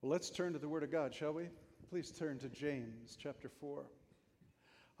Well, let's turn to the Word of God, shall we? Please turn to James chapter 4.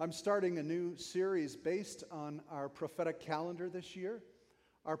 I'm starting a new series based on our prophetic calendar this year.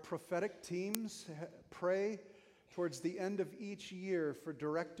 Our prophetic teams pray towards the end of each year for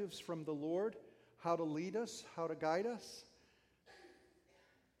directives from the Lord, how to lead us, how to guide us.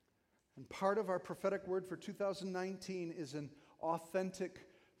 And part of our prophetic word for 2019 is an authentic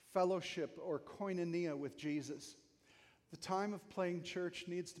fellowship or koinonia with Jesus. The time of playing church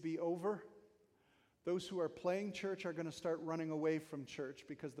needs to be over. Those who are playing church are going to start running away from church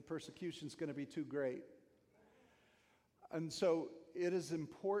because the persecution is going to be too great. And so it is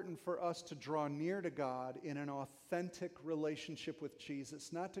important for us to draw near to God in an authentic relationship with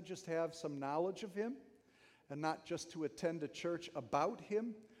Jesus, not to just have some knowledge of Him and not just to attend a church about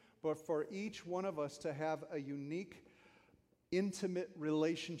Him, but for each one of us to have a unique, intimate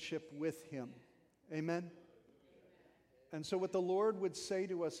relationship with Him. Amen? And so what the Lord would say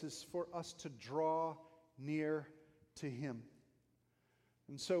to us is for us to draw near to Him.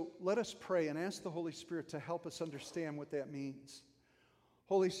 And so let us pray and ask the Holy Spirit to help us understand what that means.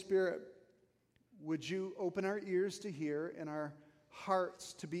 Holy Spirit, would you open our ears to hear and our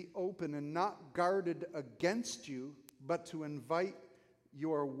hearts to be open and not guarded against you, but to invite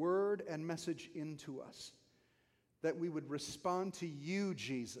your word and message into us, that we would respond to you,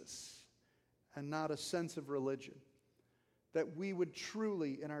 Jesus, and not a sense of religion. That we would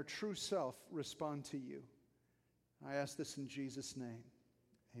truly, in our true self, respond to you. I ask this in Jesus' name.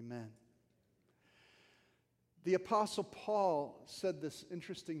 Amen. The Apostle Paul said this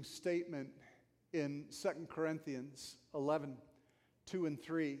interesting statement in 2 Corinthians 11, 2 and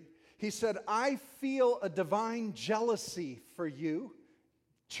 3. He said, I feel a divine jealousy for you,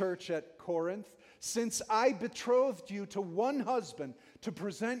 church at Corinth, since I betrothed you to one husband to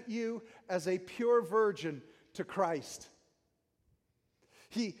present you as a pure virgin to Christ.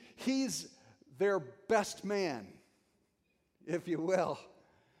 He's their best man, if you will.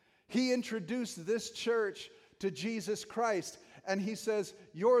 He introduced this church to Jesus Christ, and he says,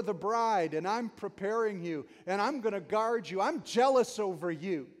 you're the bride, and I'm preparing you, and I'm going to guard you. I'm jealous over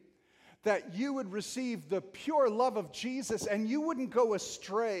you, that you would receive the pure love of Jesus, and you wouldn't go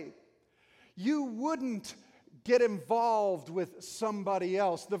astray. You wouldn't get involved with somebody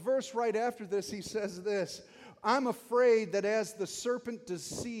else. The verse right after this, he says this, I'm afraid that as the serpent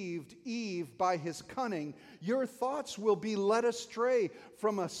deceived Eve by his cunning, your thoughts will be led astray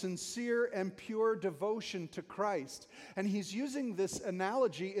from a sincere and pure devotion to Christ. And he's using this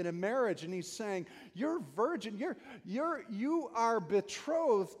analogy in a marriage, and he's saying, you're virgin, you are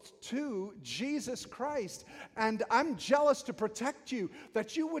betrothed to Jesus Christ, and I'm jealous to protect you,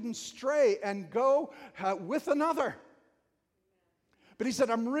 that you wouldn't stray and go with another. But he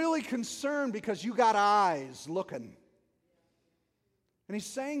said, I'm really concerned because you got eyes looking. And he's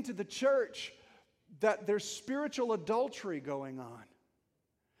saying to the church that there's spiritual adultery going on.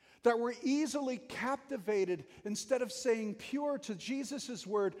 That we're easily captivated. Instead of staying pure to Jesus'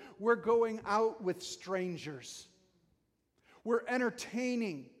 word, we're going out with strangers. We're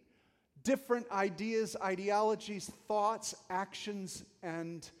entertaining different ideas, ideologies, thoughts, actions,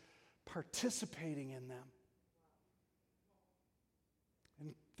 and participating in them.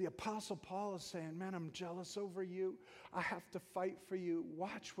 The Apostle Paul is saying, man, I'm jealous over you. I have to fight for you.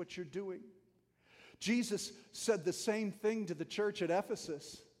 Watch what you're doing. Jesus said the same thing to the church at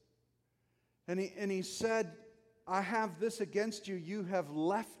Ephesus. And he said, I have this against you. You have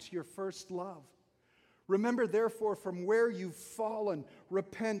left your first love. Remember, therefore, from where you've fallen,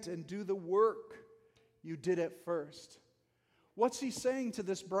 repent and do the work you did at first. What's he saying to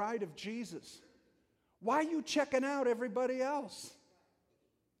this bride of Jesus? Why are you checking out everybody else?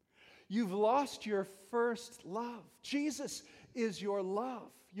 You've lost your first love. Jesus is your love.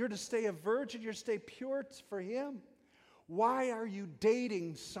 You're to stay a virgin. You're to stay pure for Him. Why are you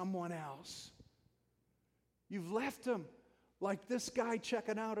dating someone else? You've left Him like this guy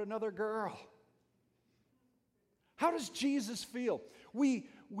checking out another girl. How does Jesus feel? We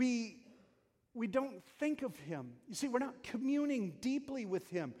don't think of Him. You see, we're not communing deeply with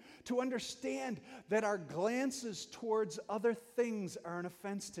Him to understand that our glances towards other things are an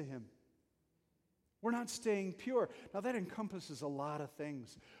offense to Him. We're not staying pure. Now that encompasses a lot of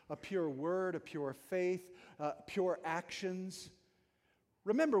things. A pure word, a pure faith, pure actions.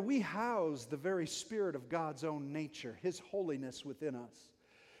 Remember, we house the very Spirit of God's own nature, His holiness within us.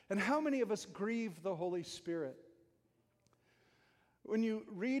 And how many of us grieve the Holy Spirit? When you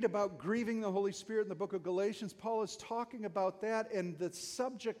read about grieving the Holy Spirit in the book of Galatians, Paul is talking about that, and the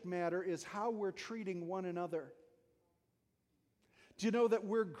subject matter is how we're treating one another. Do you know that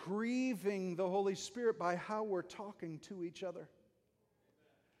we're grieving the Holy Spirit by how we're talking to each other?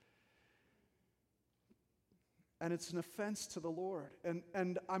 and it's an offense to the Lord.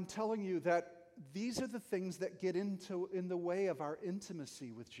 And I'm telling you that these are the things that get in the way of our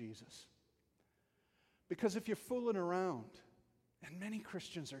intimacy with Jesus. Because if you're fooling around, and many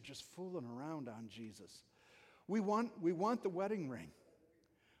Christians are just fooling around on Jesus, we want the wedding ring.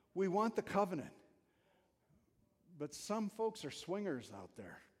 We want the covenant. But some folks are swingers out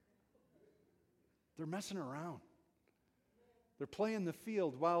there. They're messing around. They're playing the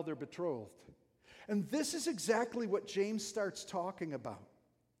field while they're betrothed. And this is exactly what James starts talking about.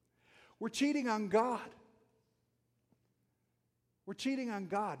 We're cheating on God. We're cheating on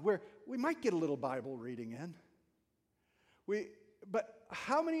God. We might get a little Bible reading in. But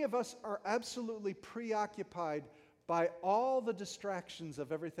how many of us are absolutely preoccupied by all the distractions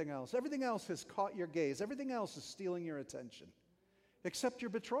of everything else? Everything else has caught your gaze. Everything else is stealing your attention. Except your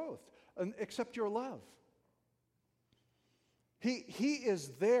betrothed. And except your love. He is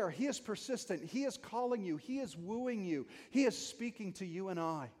there. He is persistent. He is calling you. He is wooing you. He is speaking to you and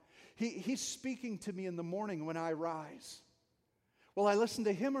I. He's speaking to me in the morning when I rise. Will I listen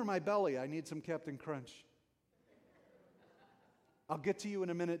to him or my belly? I need some Captain Crunch. I'll get to you in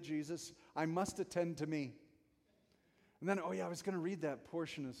a minute, Jesus. I must attend to me. And then, I was going to read that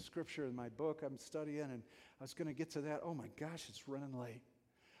portion of Scripture in my book I'm studying, and I was going to get to that. Oh my gosh, it's running late.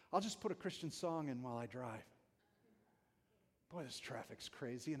 I'll just put a Christian song in while I drive. Boy, this traffic's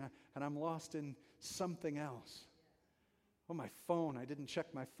crazy, and I'm lost in something else. Oh, my phone. I didn't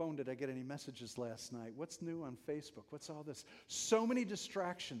check my phone. Did I get any messages last night? What's new on Facebook? What's all this? So many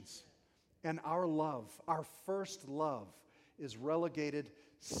distractions. And our love, our first love, is relegated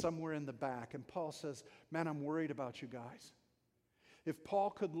somewhere in the back. And Paul says, man, I'm worried about you guys. If Paul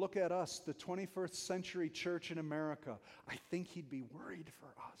could look at us, the 21st century church in America, I think he'd be worried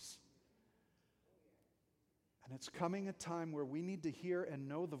for us. And it's coming a time where we need to hear and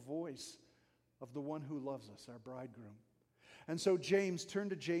know the voice of the one who loves us, our bridegroom. And so James, turn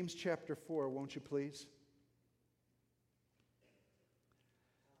to James chapter 4, won't you please?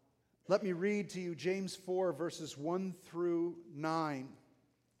 Let me read to you James 4, verses 1 through 9.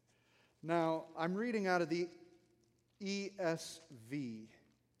 Now, I'm reading out of the ESV.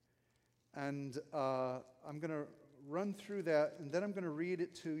 And I'm going to run through that, and then I'm going to read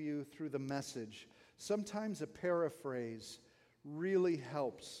it to you through the Message. Sometimes a paraphrase really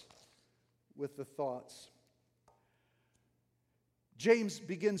helps with the thoughts. James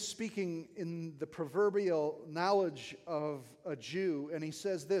begins speaking in the proverbial knowledge of a Jew, and he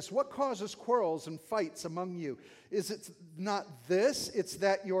says this: what causes quarrels and fights among you? Is it not this? It's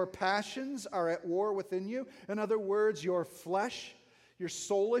that your passions are at war within you. In other words, your flesh, your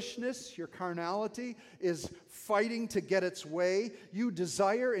soulishness, your carnality is fighting to get its way. You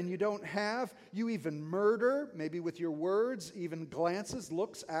desire and you don't have. You even murder, maybe with your words, even glances,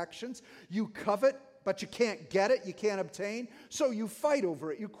 looks, actions. You covet, but you can't get it, you can't obtain. So you fight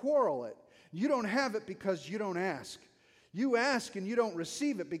over it, you quarrel it. You don't have it because you don't ask. You ask and you don't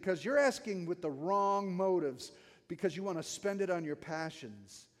receive it because you're asking with the wrong motives, because you want to spend it on your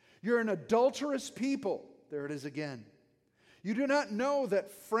passions. You're an adulterous people. There it is again. You do not know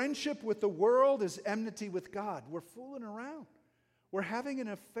that friendship with the world is enmity with God. We're fooling around. We're having an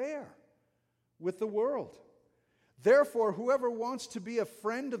affair with the world. Therefore, whoever wants to be a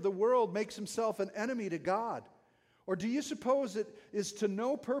friend of the world makes himself an enemy to God. Or do you suppose it is to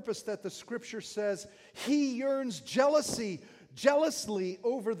no purpose that the Scripture says he yearns jealously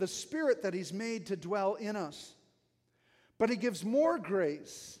over the Spirit that he's made to dwell in us? But he gives more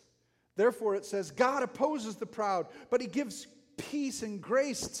grace. Therefore, it says, God opposes the proud, but he gives peace and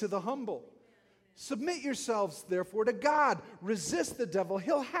grace to the humble. Submit yourselves, therefore, to God. Resist the devil.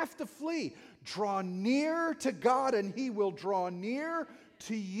 He'll have to flee. Draw near to God, and he will draw near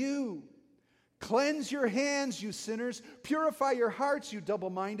to you. Cleanse your hands, you sinners. Purify your hearts, you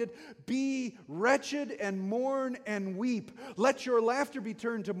double-minded. Be wretched and mourn and weep. Let your laughter be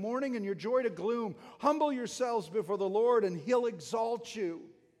turned to mourning and your joy to gloom. Humble yourselves before the Lord, and he'll exalt you.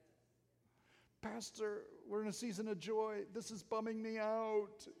 Pastor, we're in a season of joy. This is bumming me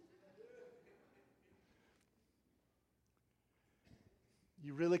out.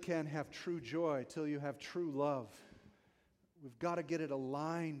 You really can't have true joy till you have true love. We've got to get it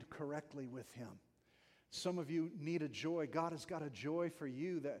aligned correctly with him. Some of you need a joy. God has got a joy for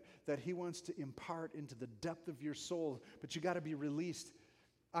you that he wants to impart into the depth of your soul, but you got to be released.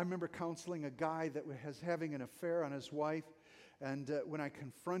 I remember counseling a guy that was having an affair on his wife, and when I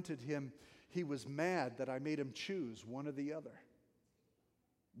confronted him, he was mad that I made him choose one or the other.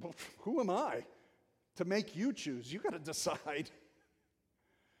 Well, who am I to make you choose? You got to decide.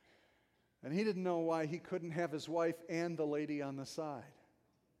 And he didn't know why he couldn't have his wife and the lady on the side.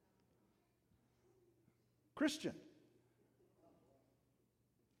 Christian.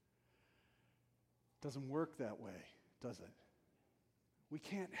 Doesn't work that way, does it? We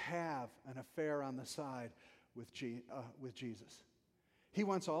can't have an affair on the side with Jesus. He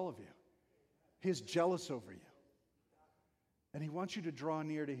wants all of you. He's jealous over you. And he wants you to draw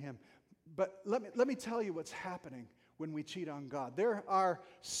near to him. But let me tell you what's happening when we cheat on God. There are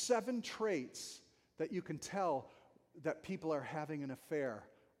 7 traits that you can tell that people are having an affair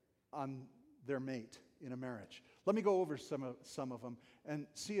on their mate in a marriage. Let me go over some of them and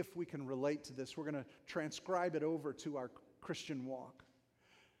see if we can relate to this. We're going to transcribe it over to our Christian walk.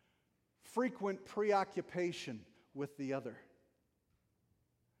 Frequent preoccupation with the other.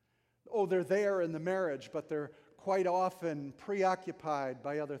 Oh, they're there in the marriage, but they're quite often preoccupied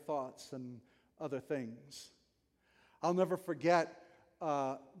by other thoughts and other things. I'll never forget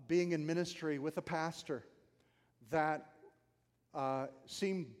being in ministry with a pastor that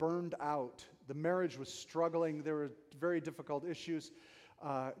seemed burned out. The marriage was struggling. There were very difficult issues.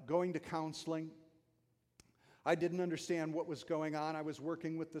 Going to counseling. I didn't understand what was going on. I was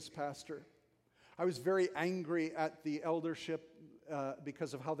working with this pastor. I was very angry at the eldership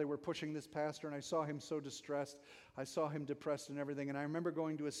because of how they were pushing this pastor, and I saw him so distressed. I saw him depressed and everything, and I remember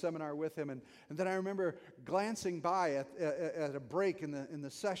going to a seminar with him, and then I remember glancing by at a break in the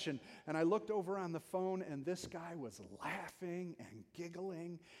session, and I looked over on the phone, and this guy was laughing and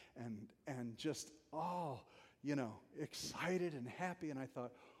giggling and just all, excited and happy, and I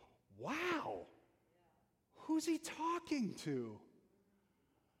thought, wow, who's he talking to?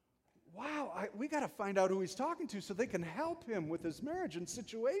 Wow, we got to find out who he's talking to so they can help him with his marriage and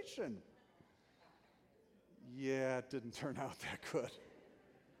situation. Yeah, it didn't turn out that good.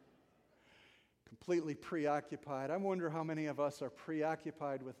 Completely preoccupied. I wonder how many of us are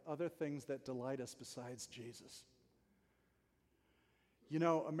preoccupied with other things that delight us besides Jesus.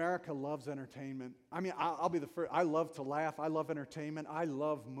 America loves entertainment. I mean, I'll be the first. I love to laugh. I love entertainment. I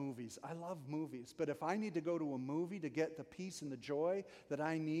love movies. But if I need to go to a movie to get the peace and the joy that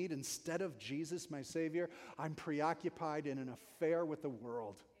I need instead of Jesus, my Savior, I'm preoccupied in an affair with the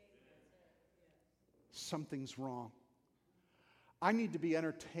world. Something's wrong. I need to be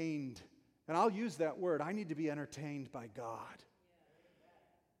entertained. And I'll use that word. I need to be entertained by God.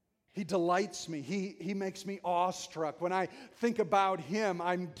 He delights me. He makes me awestruck. When I think about him,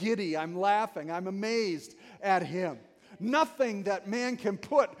 I'm giddy, I'm laughing, I'm amazed at him. Nothing that man can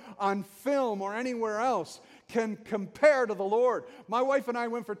put on film or anywhere else can compare to the Lord. My wife and I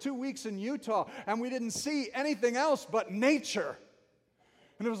went for 2 weeks in Utah, and we didn't see anything else but nature.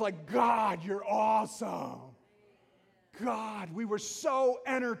 And it was like, God, you're awesome. God, we were so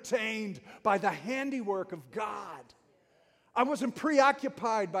entertained by the handiwork of God. I wasn't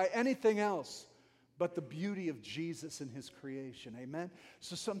preoccupied by anything else but the beauty of Jesus and his creation. Amen?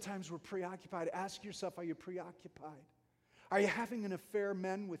 So sometimes we're preoccupied. Ask yourself, are you preoccupied? Are you having an affair,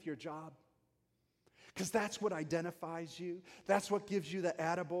 men, with your job? Because that's what identifies you. That's what gives you the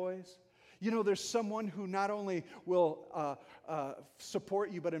attaboys. There's someone who not only will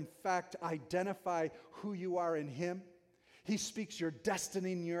support you, but in fact identify who you are in him. He speaks your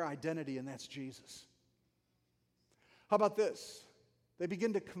destiny and your identity, and that's Jesus. How about this? They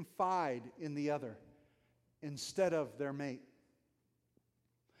begin to confide in the other instead of their mate.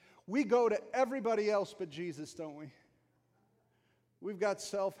 We go to everybody else but Jesus, don't we? We've got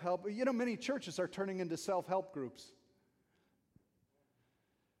self-help. Many churches are turning into self-help groups.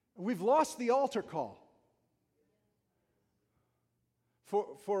 We've lost the altar call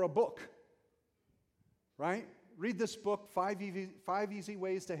for a book, right? Read this book, 5 Easy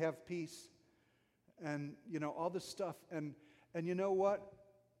Ways to Have Peace. And, all this stuff. And you know what?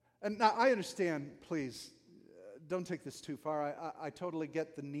 And now I understand, please, don't take this too far. I totally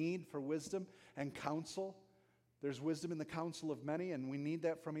get the need for wisdom and counsel. There's wisdom in the counsel of many, and we need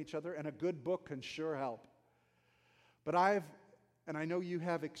that from each other. And a good book can sure help. But I know you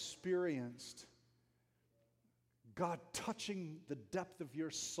have experienced God touching the depth of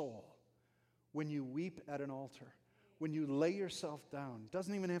your soul when you weep at an altar. When you lay yourself down. It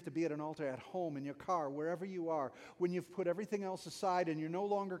doesn't even have to be at an altar, at home, in your car, wherever you are. When you've put everything else aside and you're no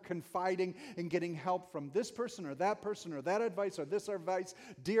longer confiding and getting help from this person or that advice or this advice.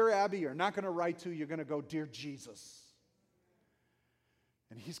 Dear Abby, you're not going to write to, you're going to go, Dear Jesus.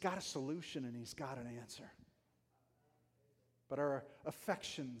 And he's got a solution and he's got an answer. But our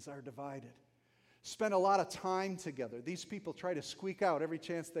affections are divided. Spend a lot of time together. These people try to squeak out every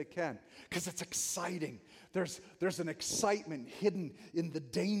chance they can because it's exciting. There's an excitement hidden in the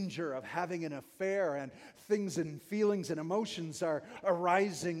danger of having an affair, and things and feelings and emotions are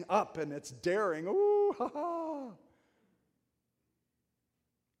arising up, and it's daring. Ooh, ha, ha.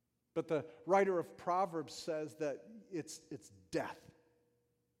 But the writer of Proverbs says that it's death.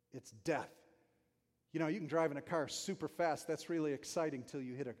 It's death. You know, you can drive in a car super fast. That's really exciting till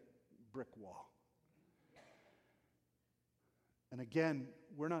you hit a brick wall. And again,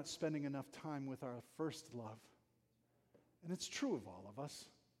 we're not spending enough time with our first love. And it's true of all of us.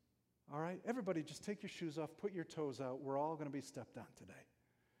 All right? Everybody, just take your shoes off, put your toes out. We're all going to be stepped on today.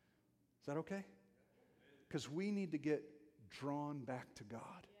 Is that okay? Because we need to get drawn back to God.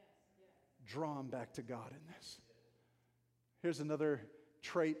 Drawn back to God in this. Here's another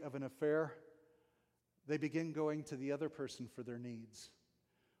trait of an affair. They begin going to the other person for their needs.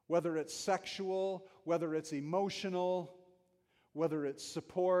 Whether it's sexual, whether it's emotional, whether it's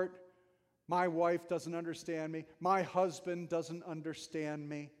support. My wife doesn't understand me. My husband doesn't understand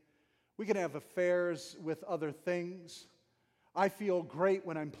me. We can have affairs with other things. I feel great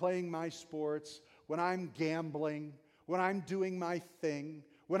when I'm playing my sports, when I'm gambling, when I'm doing my thing,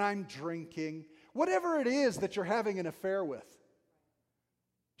 when I'm drinking, whatever it is that you're having an affair with.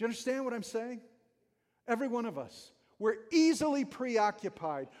 Do you understand what I'm saying? Every one of us. We're easily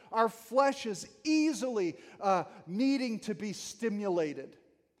preoccupied. Our flesh is easily needing to be stimulated.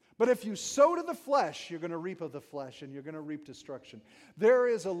 But if you sow to the flesh, you're going to reap of the flesh, and you're going to reap destruction. There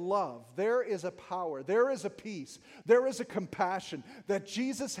is a love, there is a power, there is a peace, there is a compassion that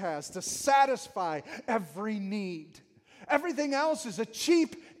Jesus has to satisfy every need. Everything else is a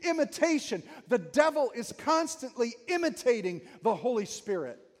cheap imitation. The devil is constantly imitating the Holy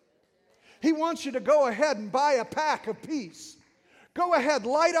Spirit. He wants you to go ahead and buy a pack of peace. Go ahead,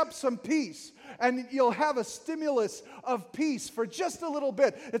 light up some peace, and you'll have a stimulus of peace for just a little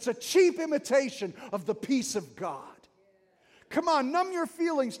bit. It's a cheap imitation of the peace of God. Come on, numb your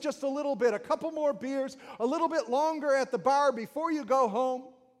feelings just a little bit. A couple more beers, a little bit longer at the bar before you go home.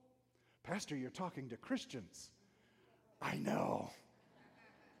 Pastor, you're talking to Christians. I know.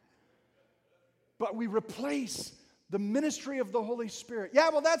 But we replace the ministry of the Holy Spirit. Yeah,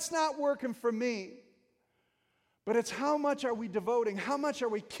 well, that's not working for me. But it's how much are we devoting? How much are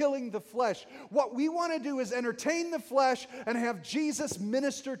we killing the flesh? What we want to do is entertain the flesh and have Jesus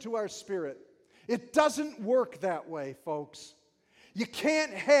minister to our spirit. It doesn't work that way, folks. You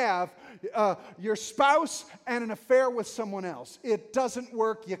can't have your spouse and an affair with someone else. It doesn't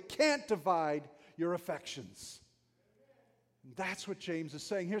work. You can't divide your affections. That's what James is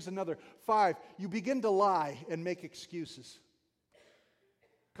saying. Here's another 5. You begin to lie and make excuses.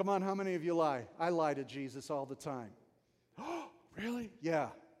 Come on, how many of you lie? I lie to Jesus all the time. Oh, really? Yeah.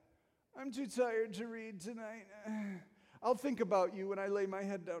 I'm too tired to read tonight. I'll think about you when I lay my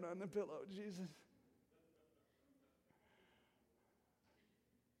head down on the pillow, Jesus.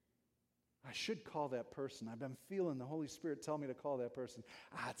 I should call that person. I've been feeling the Holy Spirit tell me to call that person.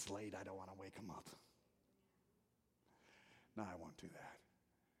 It's late. I don't want to wake him up. No, I won't do that.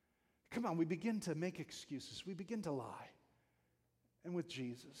 Come on, we begin to make excuses. We begin to lie. And with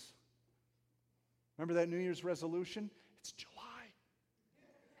Jesus. Remember that New Year's resolution? It's July.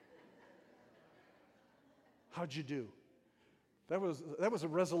 How'd you do? That was a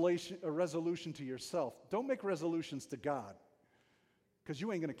resolution to yourself. Don't make resolutions to God, because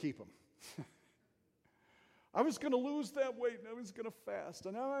you ain't going to keep them. I was going to lose that weight, and I was going to fast,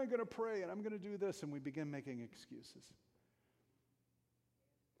 and now I'm going to pray, and I'm going to do this, and we begin making excuses.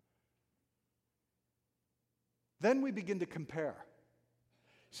 Then we begin to compare.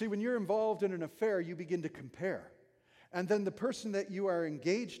 See, when you're involved in an affair, you begin to compare. And then the person that you are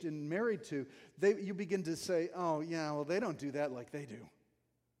engaged and married to, you begin to say, oh, yeah, well, they don't do that like they do.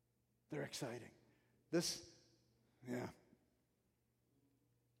 They're exciting.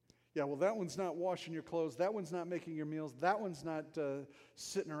 Yeah, well, that one's not washing your clothes. That one's not making your meals. That one's not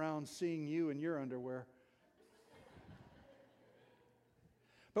sitting around seeing you in your underwear.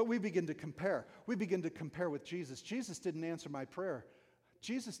 But we begin to compare. We begin to compare with Jesus. Jesus didn't answer my prayer.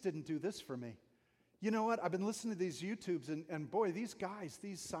 Jesus didn't do this for me. You know what? I've been listening to these YouTubes, and boy, these guys,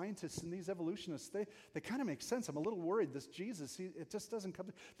 these scientists and these evolutionists, they kind of make sense. I'm a little worried. This Jesus, it just doesn't come.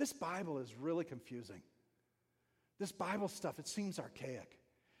 This Bible is really confusing. This Bible stuff, it seems archaic.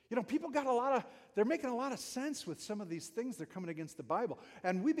 You know, people they're making a lot of sense with some of these things. They're coming against the Bible.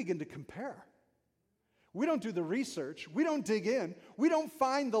 And we begin to compare. We don't do the research. We don't dig in. We don't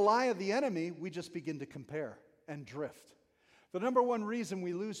find the lie of the enemy. We just begin to compare and drift. The number one reason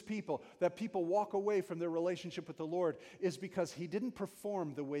we lose people, that people walk away from their relationship with the Lord, is because He didn't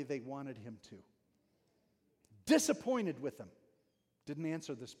perform the way they wanted Him to. Disappointed with them. Didn't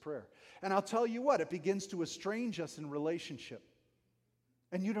answer this prayer. And I'll tell you what, it begins to estrange us in relationship.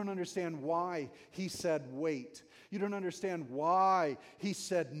 And you don't understand why He said wait. You don't understand why He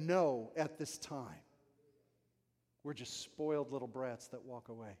said no at this time. We're just spoiled little brats that walk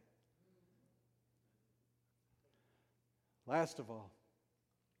away. Last of all,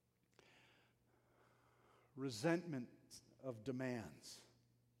 resentment of demands.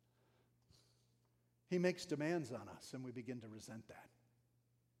 He makes demands on us, and we begin to resent that.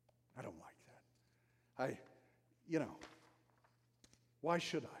 I don't like that. Why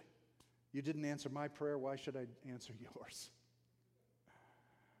should I? You didn't answer my prayer, why should I answer yours?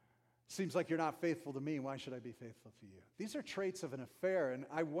 Seems like you're not faithful to me, why should I be faithful to you? These are traits of an affair, and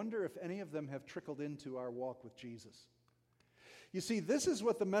I wonder if any of them have trickled into our walk with Jesus. You see, this is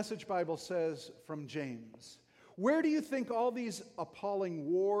what the Message Bible says from James. Where do you think all these appalling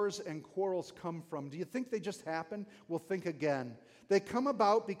wars and quarrels come from? Do you think they just happen? Well, think again. They come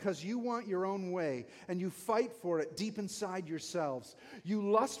about because you want your own way, and you fight for it deep inside yourselves. You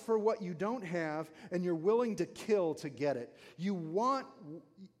lust for what you don't have, and you're willing to kill to get it. You want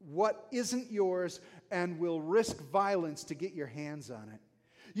what isn't yours and will risk violence to get your hands on it.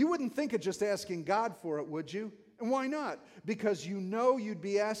 You wouldn't think of just asking God for it, would you? And why not? Because you know you'd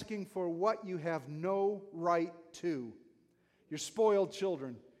be asking for what you have no right to. You're spoiled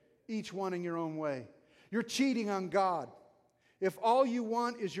children, each wanting your own way. You're cheating on God. If all you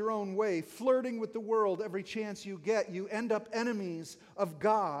want is your own way, flirting with the world every chance you get, you end up enemies of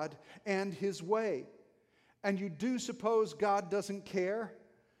God and His way. And you do suppose God doesn't care?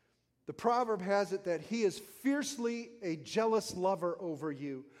 The proverb has it that He is fiercely a jealous lover over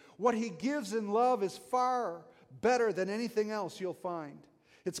you. What He gives in love is far better than anything else you'll find.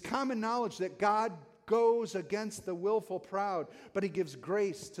 It's common knowledge that God goes against the willful proud, but He gives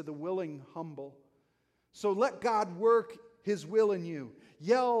grace to the willing humble. So let God work His will in you.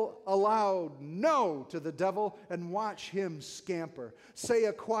 Yell aloud no to the devil and watch him scamper. Say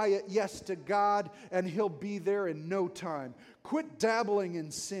a quiet yes to God and He'll be there in no time. Quit dabbling in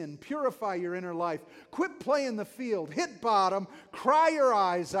sin. Purify your inner life. Quit playing the field. Hit bottom. Cry your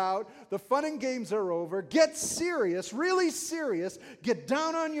eyes out. The fun and games are over. Get serious, really serious. Get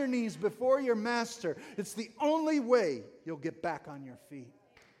down on your knees before your master. It's the only way you'll get back on your feet.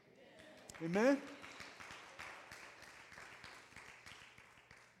 Amen?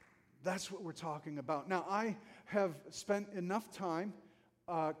 That's what we're talking about. Now, I have spent enough time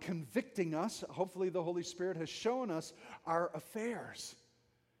convicting us. Hopefully, the Holy Spirit has shown us our affairs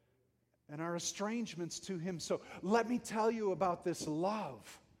and our estrangements to Him. So let me tell you about this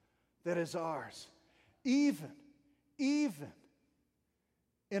love that is ours. Even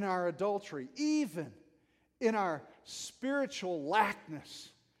in our adultery, even in our spiritual lackness,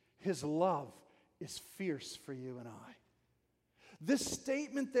 His love is fierce for you and I. This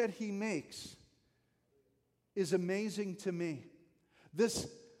statement that He makes is amazing to me.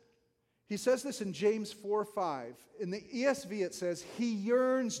 He says this in James 4:5. In the ESV it says, He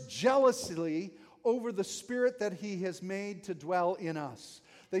yearns jealously over the Spirit that He has made to dwell in us.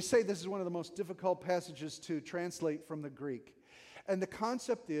 They say this is one of the most difficult passages to translate from the Greek. And the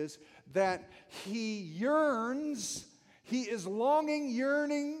concept is that He yearns, He is longing,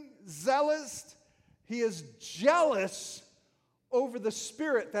 yearning, zealous, He is jealous over the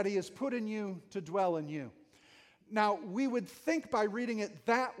Spirit that He has put in you to dwell in you. Now, we would think by reading it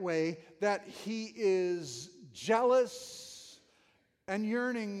that way that He is jealous and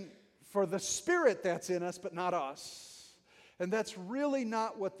yearning for the Spirit that's in us, but not us. And that's really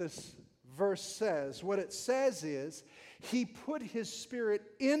not what this verse says. What it says is, He put His Spirit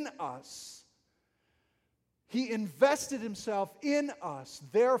in us. He invested Himself in us.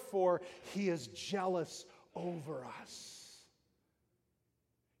 Therefore, He is jealous over us.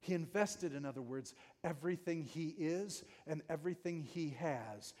 He invested, in other words, everything He is and everything He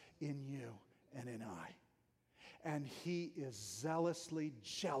has in you and in I. And He is zealously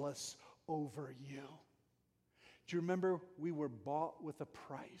jealous over you. Do you remember we were bought with a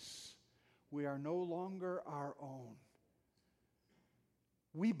price? We are no longer our own.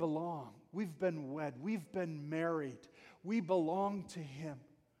 We belong. We've been wed. We've been married. We belong to Him.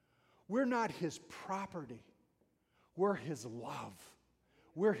 We're not His property. We're His love.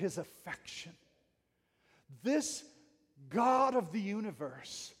 We're His affection. This God of the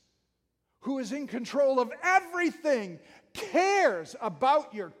universe, who is in control of everything, cares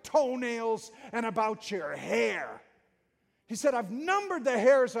about your toenails and about your hair. He said, I've numbered the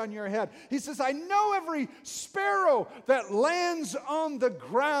hairs on your head. He says, I know every sparrow that lands on the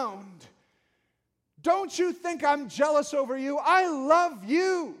ground. Don't you think I'm jealous over you? I love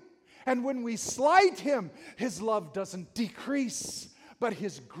you. And when we slight Him, His love doesn't decrease, but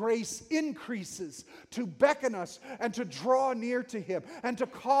His grace increases to beckon us and to draw near to Him and to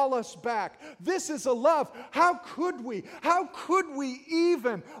call us back. This is a love. How could we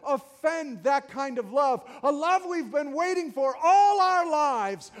even offend that kind of love? A love we've been waiting for all our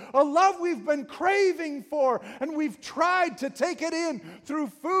lives, a love we've been craving for, and we've tried to take it in through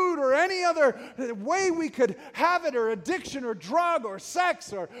food or any other way we could have it, or addiction or drug or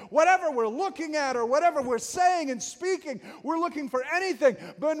sex or whatever we're looking at or whatever we're saying and speaking. We're looking for anything,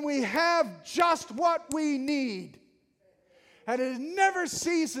 but we have just what we need. And it never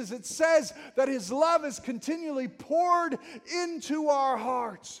ceases. It says that His love is continually poured into our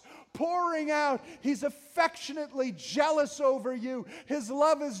hearts, pouring out. He's affectionately jealous over you. His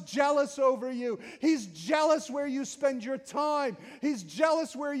love is jealous over you. He's jealous where you spend your time. He's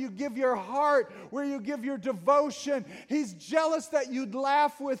jealous where you give your heart, where you give your devotion. He's jealous that you'd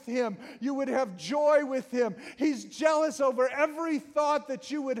laugh with Him, you would have joy with Him. He's jealous over every thought that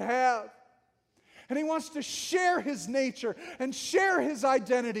you would have. And He wants to share His nature and share His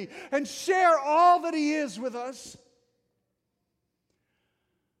identity and share all that He is with us.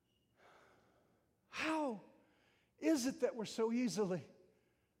 How is it that we're so easily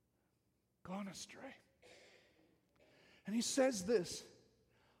gone astray? And He says this,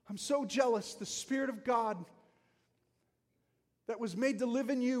 I'm so jealous. The Spirit of God that was made to live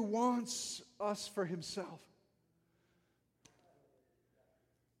in you wants us for Himself.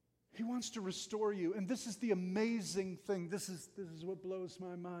 He wants to restore you. And this is the amazing thing. This is what blows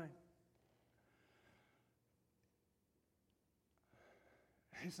my mind.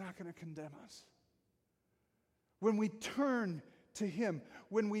 He's not going to condemn us. When we turn to Him,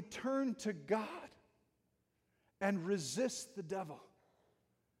 when we turn to God and resist the devil,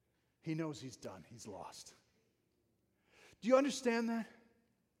 He knows he's done. He's lost. Do you understand that?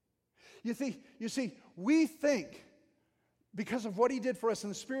 You see, we think because of what He did for us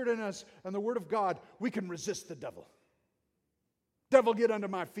and the Spirit in us and the Word of God, we can resist the devil. Devil, get under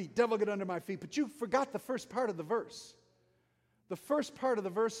my feet. Devil, get under my feet. But you forgot the first part of the verse. The first part of the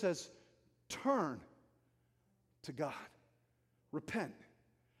verse says, turn to God. Repent.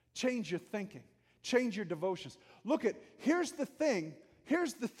 Change your thinking. Change your devotions. Here's the thing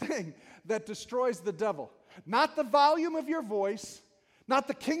that destroys the devil. Not the volume of your voice, not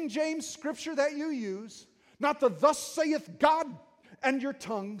the King James scripture that you use, not the thus saith God and your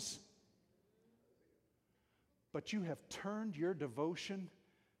tongues, but you have turned your devotion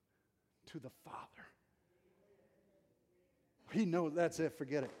to the Father. He knows that's it.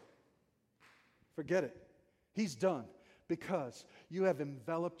 Forget it. Forget it. He's done. Because you have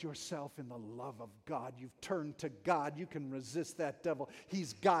enveloped yourself in the love of God. You've turned to God. You can resist that devil.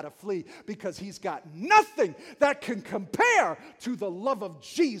 He's got to flee because he's got nothing that can compare to the love of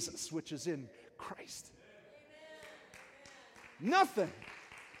Jesus, which is in Christ. Nothing.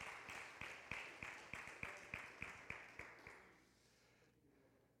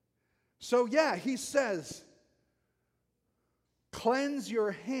 So yeah, he says, cleanse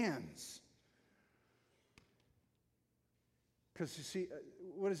your hands. Because you see,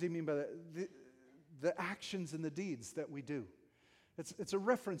 what does he mean by that? The actions and the deeds that we do. It's a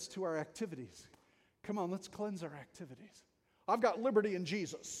reference to our activities. Come on, let's cleanse our activities. I've got liberty in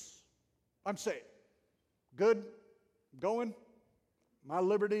Jesus. I'm saved. Good. Going. My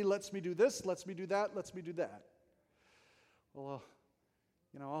liberty lets me do this, lets me do that, lets me do that. Well,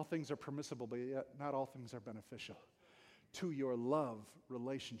 all things are permissible, but yet not all things are beneficial to your love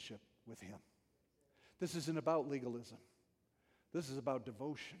relationship with Him. This isn't about legalism. This is about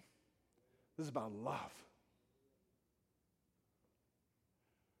devotion. This is about love.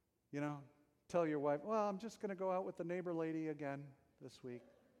 Tell your wife, well, I'm just going to go out with the neighbor lady again this week.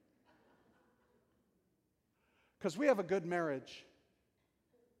 Because we have a good marriage.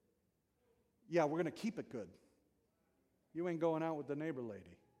 Yeah, we're going to keep it good. You ain't going out with the neighbor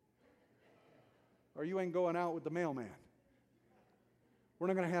lady. Or you ain't going out with the mailman. We're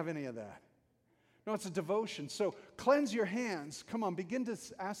not going to have any of that. No, it's a devotion. So cleanse your hands. Come on, begin to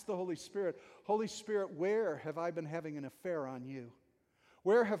ask the Holy Spirit, Holy Spirit, where have I been having an affair on you?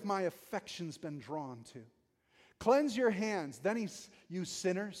 Where have my affections been drawn to? Cleanse your hands. Then you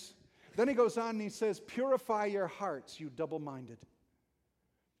sinners. Then he goes on and he says, purify your hearts, you double-minded.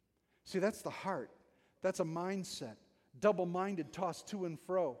 See, that's the heart. That's a mindset. Double-minded, tossed to and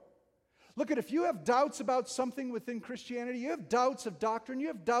fro. Look at, if you have doubts about something within Christianity, you have doubts of doctrine, you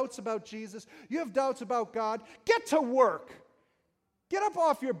have doubts about Jesus, you have doubts about God, get to work. Get up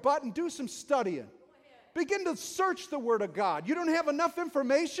off your butt and do some studying. Begin to search the Word of God. You don't have enough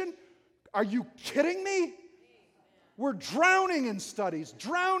information? Are you kidding me? We're drowning in studies,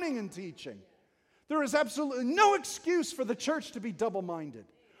 drowning in teaching. There is absolutely no excuse for the church to be double-minded.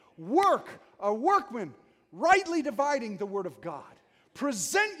 Work, a workman, rightly dividing the word of God.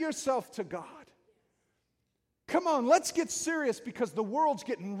 Present yourself to God. Come on, let's get serious because the world's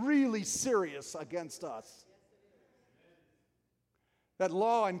getting really serious against us. That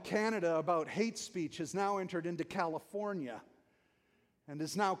law in Canada about hate speech has now entered into California and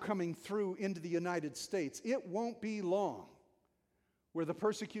is now coming through into the United States. It won't be long where the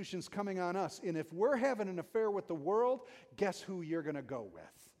persecution's coming on us. And if we're having an affair with the world, guess who you're going to go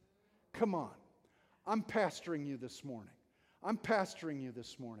with? Come on. I'm pastoring you this morning. I'm pastoring you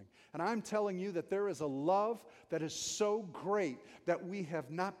this morning. And I'm telling you that there is a love that is so great that we have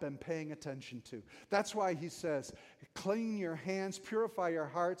not been paying attention to. That's why he says, clean your hands, purify your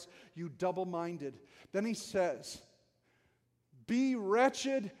hearts, you double-minded. Then he says, be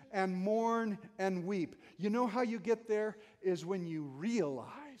wretched and mourn and weep. You know how you get there? Is when you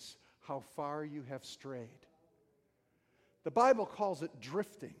realize how far you have strayed. The Bible calls it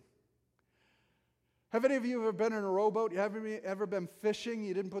drifting. Have any of you ever been in a rowboat? Have you ever been fishing?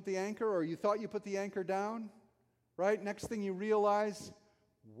 You didn't put the anchor, or you thought you put the anchor down? Right? Next thing you realize,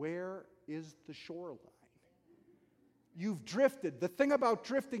 where is the shoreline? You've drifted. The thing about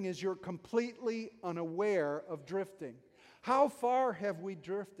drifting is you're completely unaware of drifting. How far have we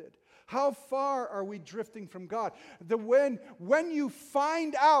drifted? How far are we drifting from God? When you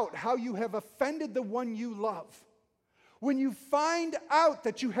find out how you have offended the one you love, when you find out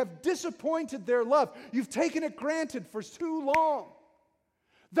that you have disappointed their love, you've taken it granted for too long,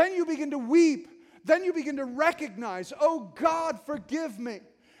 then you begin to weep. Then you begin to recognize, oh God, forgive me.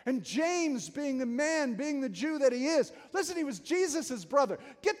 And James, being the man, being the Jew that he is, listen, he was Jesus' brother.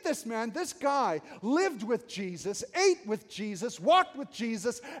 Get this, man, this guy lived with Jesus, ate with Jesus, walked with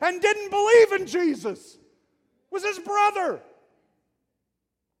Jesus, and didn't believe in Jesus. Was his brother.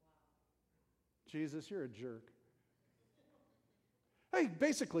 Jesus, you're a jerk. He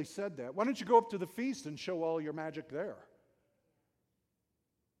basically said that. Why don't you go up to the feast and show all your magic there?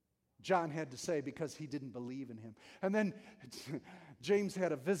 John had to say because he didn't believe in him. And then James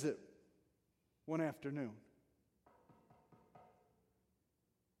had a visit one afternoon.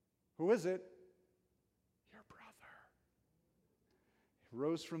 Who is it? Your brother. He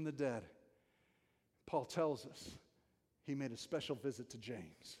rose from the dead. Paul tells us he made a special visit to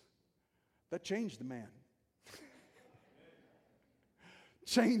James. That changed the man.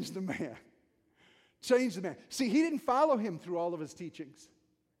 Changed the man. Changed the man. See, he didn't follow him through all of his teachings.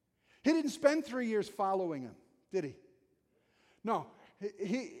 He didn't spend 3 years following him, did he? No.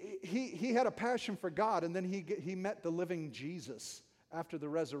 He had a passion for God, and then he met the living Jesus after the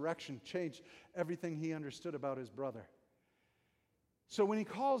resurrection, changed everything he understood about his brother. So when he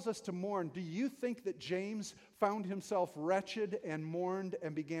calls us to mourn, do you think that James found himself wretched and mourned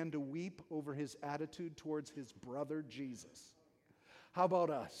and began to weep over his attitude towards his brother Jesus? How about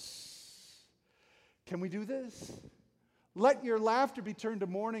us? Can we do this? Let your laughter be turned to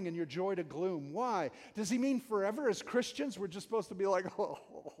mourning and your joy to gloom. Why? Does he mean forever as Christians we're just supposed to be like,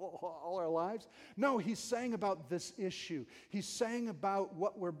 all our lives? No, he's saying about this issue. He's saying about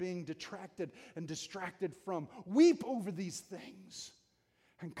what we're being detracted and distracted from. Weep over these things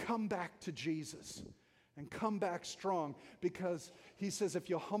and come back to Jesus and come back strong, because he says, if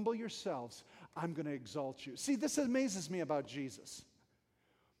you humble yourselves, I'm going to exalt you. See, this amazes me about Jesus.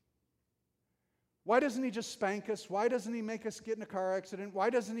 Why doesn't he just spank us? Why doesn't he make us get in a car accident? Why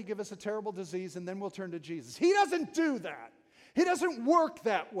doesn't he give us a terrible disease and then we'll turn to Jesus? He doesn't do that. He doesn't work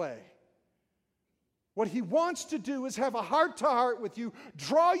that way. What he wants to do is have a heart-to-heart with you,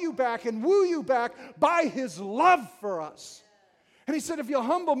 draw you back and woo you back by his love for us. And he said, if you'll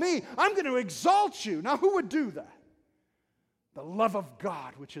humble me, I'm going to exalt you. Now, who would do that? The love of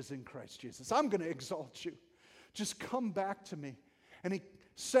God, which is in Christ Jesus. I'm going to exalt you. Just come back to me. And he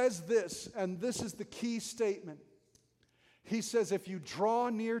says this, and this is the key statement. He says, if you draw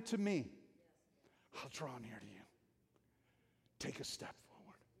near to me, I'll draw near to you. Take a step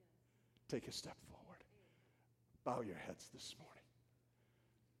forward. Take a step forward. Bow your heads this morning.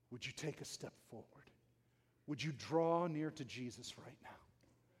 Would you take a step forward? Would you draw near to Jesus right now?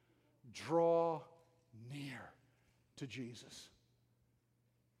 Draw near to Jesus.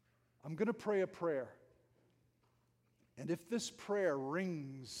 I'm going to pray a prayer. And if this prayer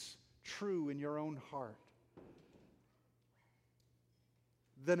rings true in your own heart,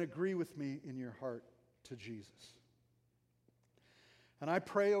 then agree with me in your heart to Jesus. And I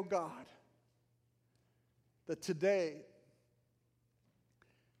pray, oh God, that today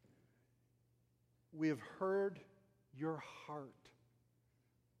we have heard your heart.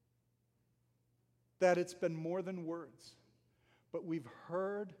 That it's been more than words, but we've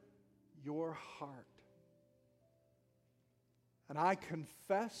heard your heart. And I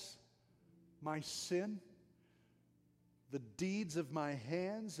confess my sin, the deeds of my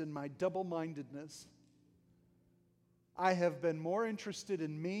hands, and my double-mindedness. I have been more interested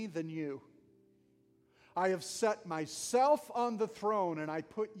in me than you. I have set myself on the throne, and I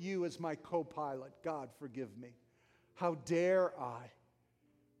put you as my co-pilot. God, forgive me. How dare I?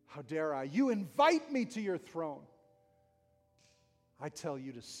 How dare I? You invite me to your throne. I tell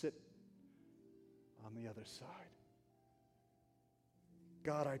you to sit on the other side.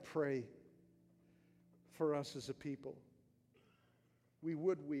 God, I pray for us as a people. We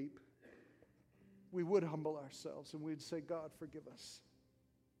would weep. We would humble ourselves and we'd say, God, forgive us.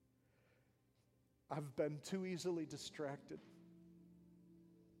 I've been too easily distracted.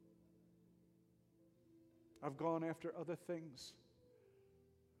 I've gone after other things.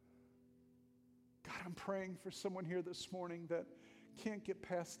 God, I'm praying for someone here this morning that can't get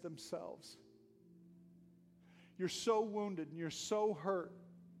past themselves. You're so wounded and you're so hurt.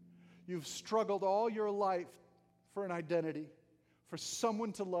 You've struggled all your life for an identity, for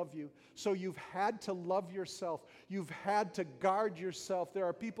someone to love you. So you've had to love yourself. You've had to guard yourself. There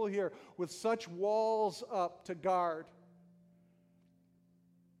are people here with such walls up to guard.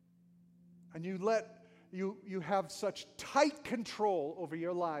 And you have such tight control over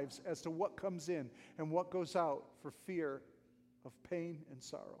your lives as to what comes in and what goes out for fear of pain and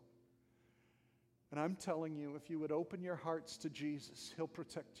sorrow. And I'm telling you, if you would open your hearts to Jesus, He'll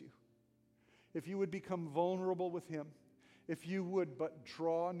protect you. If you would become vulnerable with Him, if you would but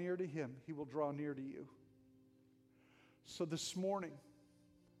draw near to Him, He will draw near to you. So this morning,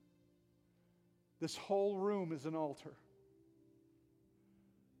 this whole room is an altar.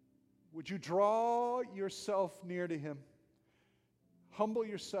 Would you draw yourself near to Him? Humble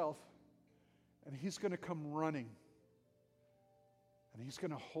yourself, and He's going to come running. And He's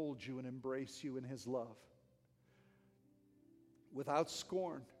going to hold you and embrace you in His love. Without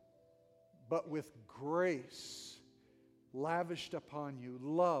scorn, but with grace lavished upon you,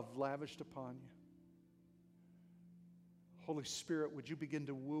 love lavished upon you. Holy Spirit, would you begin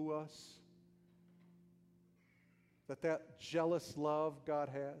to woo us? That jealous love God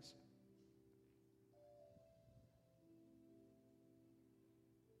has.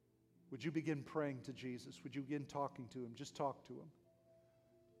 Would you begin praying to Jesus? Would you begin talking to Him? Just talk to Him.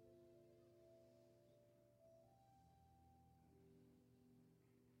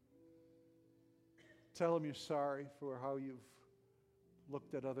 Tell Him you're sorry for how you've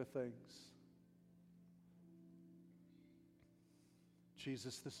looked at other things.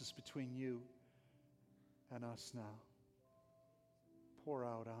 Jesus, this is between you and us now. Pour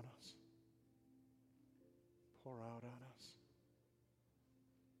out on us. Pour out on us.